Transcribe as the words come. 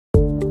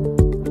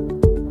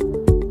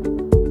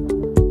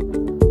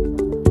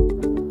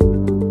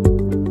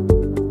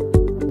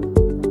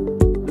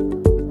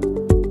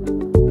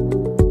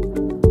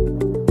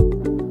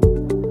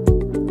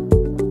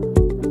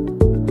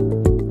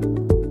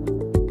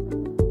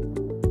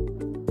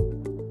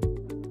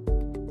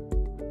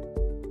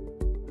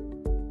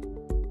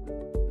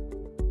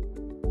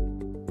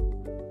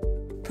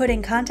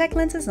Putting contact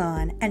lenses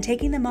on and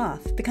taking them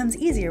off becomes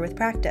easier with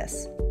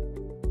practice.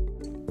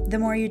 The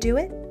more you do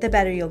it, the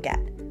better you'll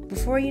get.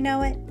 Before you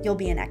know it, you'll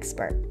be an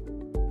expert.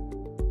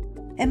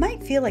 It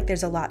might feel like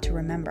there's a lot to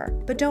remember,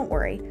 but don't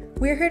worry,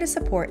 we're here to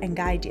support and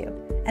guide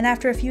you. And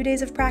after a few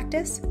days of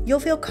practice,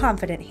 you'll feel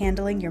confident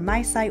handling your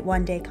MiSight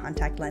one-day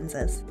contact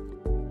lenses.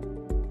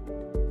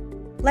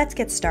 Let's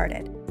get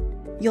started.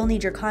 You'll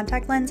need your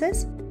contact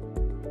lenses,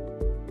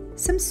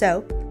 some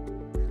soap,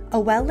 a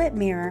well-lit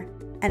mirror,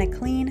 and a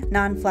clean,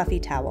 non-fluffy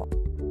towel.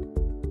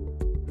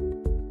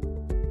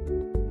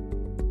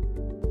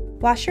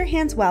 Wash your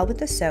hands well with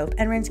the soap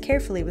and rinse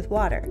carefully with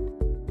water.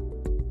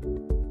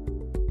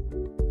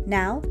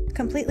 Now,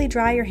 completely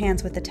dry your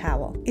hands with the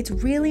towel. It's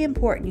really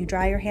important you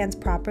dry your hands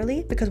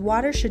properly because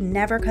water should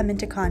never come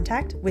into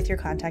contact with your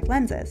contact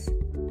lenses.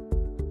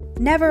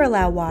 Never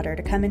allow water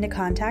to come into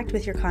contact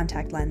with your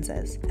contact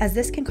lenses, as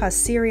this can cause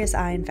serious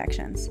eye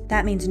infections.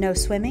 That means no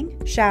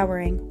swimming,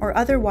 showering, or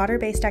other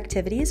water-based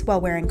activities while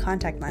wearing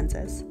contact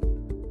lenses.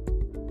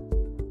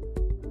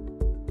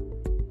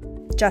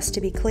 Just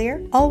to be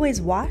clear,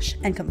 always wash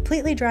and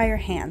completely dry your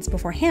hands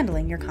before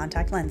handling your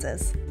contact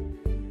lenses.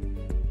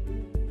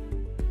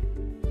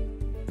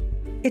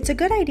 It's a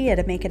good idea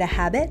to make it a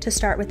habit to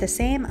start with the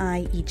same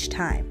eye each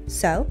time.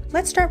 So,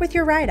 let's start with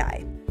your right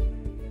eye.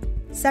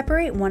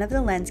 Separate one of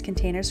the lens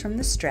containers from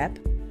the strip,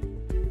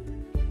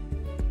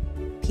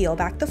 peel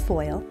back the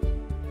foil,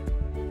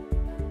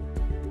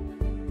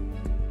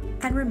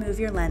 and remove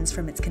your lens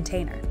from its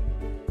container.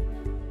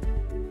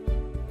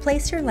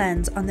 Place your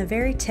lens on the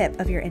very tip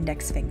of your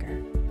index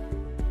finger.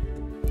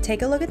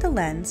 Take a look at the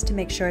lens to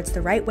make sure it's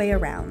the right way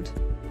around.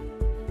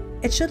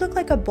 It should look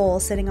like a bowl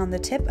sitting on the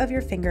tip of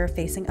your finger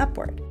facing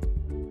upward.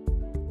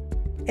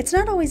 It's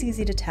not always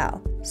easy to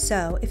tell,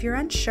 so if you're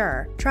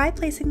unsure, try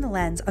placing the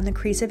lens on the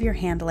crease of your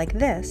hand like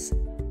this,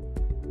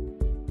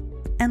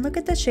 and look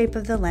at the shape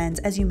of the lens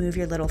as you move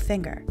your little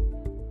finger.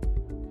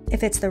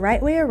 If it's the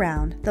right way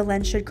around, the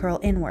lens should curl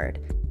inward.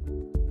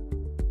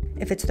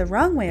 If it's the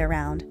wrong way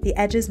around, the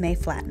edges may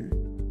flatten.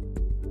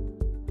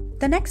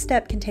 The next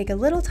step can take a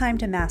little time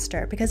to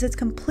master because it's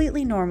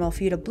completely normal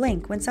for you to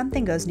blink when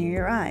something goes near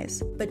your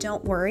eyes. But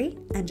don't worry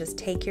and just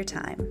take your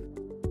time.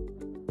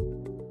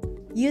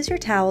 Use your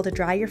towel to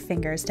dry your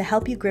fingers to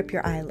help you grip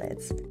your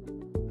eyelids.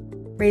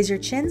 Raise your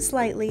chin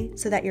slightly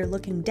so that you're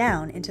looking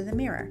down into the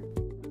mirror.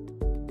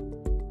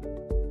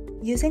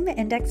 Using the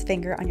index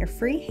finger on your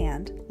free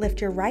hand,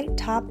 lift your right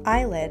top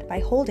eyelid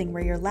by holding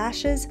where your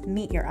lashes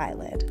meet your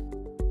eyelid.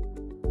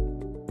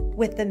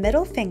 With the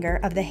middle finger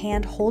of the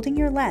hand holding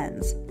your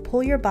lens,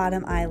 pull your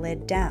bottom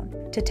eyelid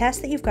down. To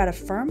test that you've got a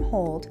firm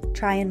hold,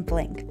 try and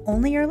blink.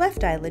 Only your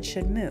left eyelid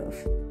should move.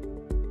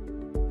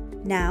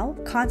 Now,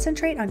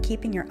 concentrate on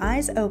keeping your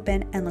eyes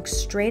open and look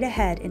straight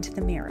ahead into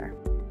the mirror.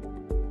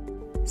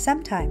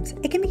 Sometimes,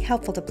 it can be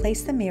helpful to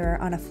place the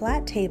mirror on a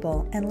flat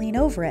table and lean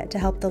over it to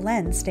help the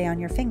lens stay on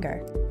your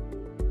finger.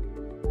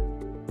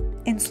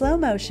 In slow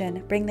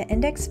motion, bring the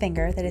index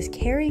finger that is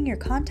carrying your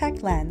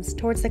contact lens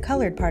towards the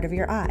colored part of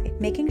your eye,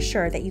 making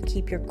sure that you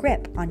keep your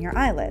grip on your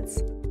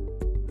eyelids.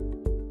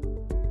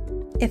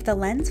 If the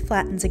lens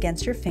flattens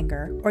against your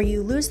finger or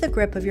you lose the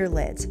grip of your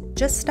lids,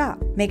 just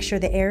stop. Make sure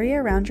the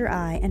area around your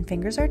eye and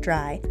fingers are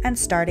dry and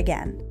start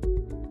again.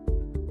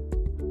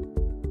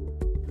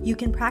 You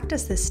can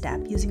practice this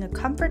step using a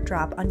comfort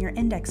drop on your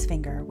index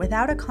finger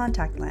without a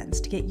contact lens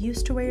to get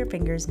used to where your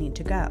fingers need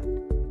to go.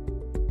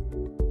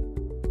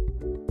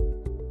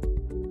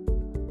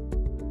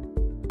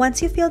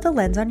 Once you feel the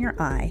lens on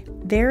your eye,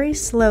 very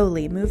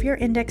slowly move your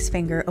index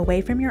finger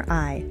away from your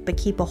eye, but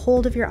keep a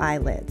hold of your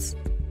eyelids.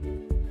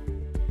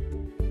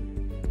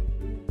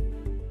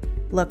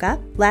 Look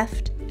up,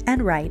 left,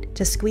 and right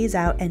to squeeze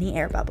out any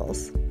air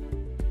bubbles.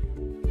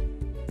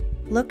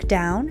 Look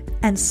down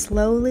and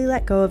slowly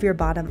let go of your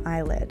bottom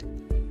eyelid.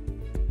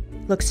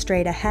 Look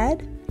straight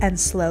ahead and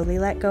slowly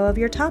let go of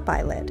your top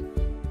eyelid.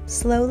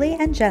 Slowly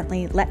and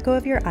gently let go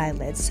of your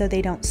eyelids so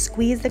they don't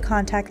squeeze the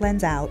contact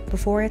lens out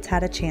before it's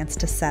had a chance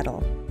to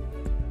settle.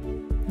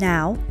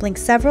 Now, blink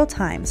several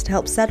times to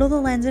help settle the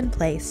lens in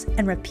place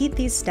and repeat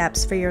these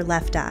steps for your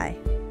left eye.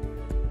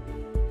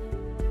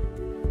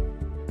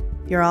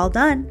 You're all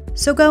done,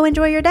 so go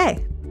enjoy your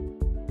day.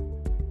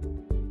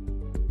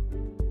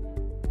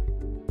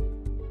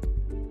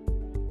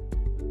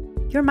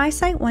 Your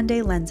MiSight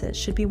one-day lenses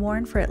should be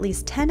worn for at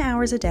least 10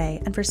 hours a day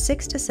and for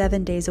 6 to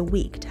 7 days a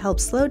week to help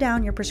slow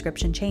down your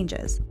prescription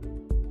changes.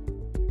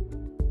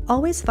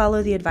 Always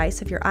follow the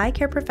advice of your eye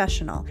care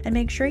professional and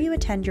make sure you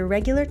attend your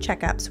regular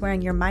checkups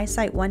wearing your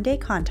MiSight one-day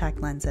contact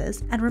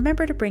lenses, and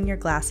remember to bring your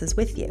glasses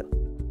with you.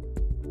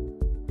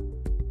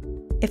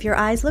 If your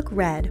eyes look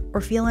red or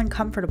feel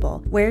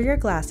uncomfortable, wear your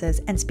glasses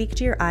and speak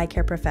to your eye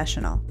care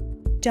professional.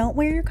 Don't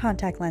wear your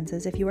contact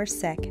lenses if you are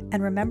sick,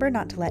 and remember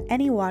not to let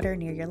any water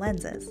near your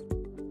lenses.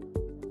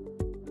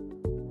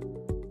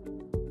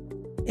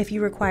 If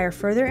you require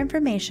further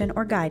information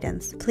or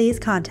guidance, please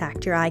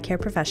contact your eye care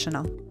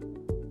professional.